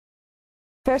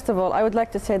First of all, I would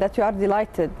like to say that we are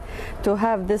delighted to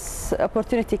have this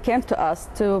opportunity came to us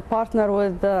to partner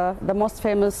with the most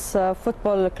famous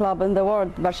football club in the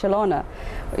world, Barcelona.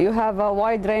 You have a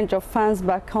wide range of fans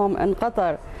back home in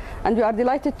Qatar, and we are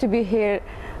delighted to be here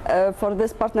for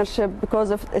this partnership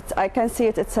because of I can see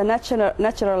it's a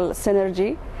natural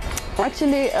synergy.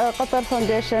 Actually, Qatar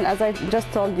Foundation, as I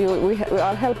just told you, we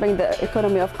are helping the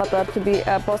economy of Qatar to be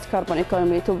a post-carbon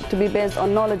economy, to be based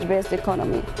on knowledge-based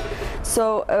economy.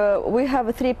 So we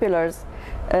have 3 pillars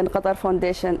in Qatar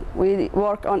Foundation. We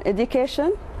work on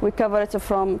education. We cover it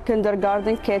from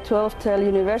kindergarten, K-12 till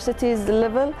universities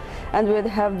level, and we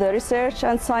have the research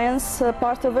and science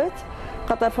part of it.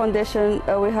 Qatar Foundation,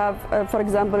 we have, for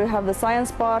example, we have the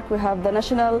Science Park, we have the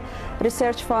National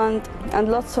Research Fund, and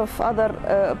lots of other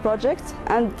projects.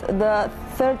 And the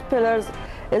 3rd pillar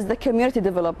is the community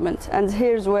development, and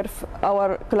here's where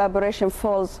our collaboration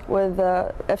falls with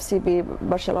FCB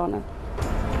Barcelona.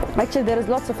 Actually, there is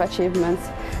lots of achievements.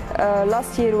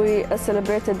 Last year we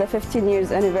celebrated the 15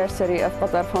 years anniversary of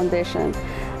Qatar Foundation,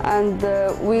 and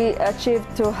we achieved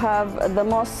to have the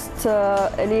most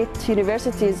elite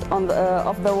universities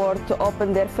of the world to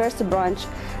open their first branch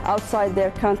outside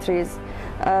their countries.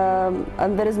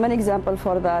 And there is many examples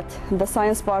for that. The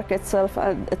Science Park itself,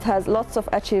 it has lots of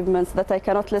achievements that I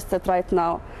cannot list it right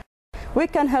now. We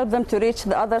can help them to reach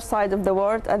the other side of the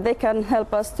world, and they can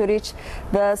help us to reach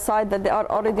the side that they are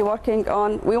already working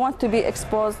on. We want to be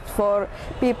exposed for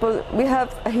people. We have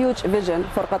a huge vision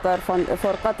for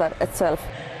Qatar itself.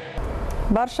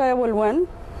 Barca will win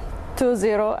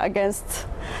 2-0 against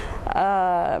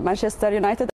Manchester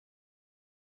United.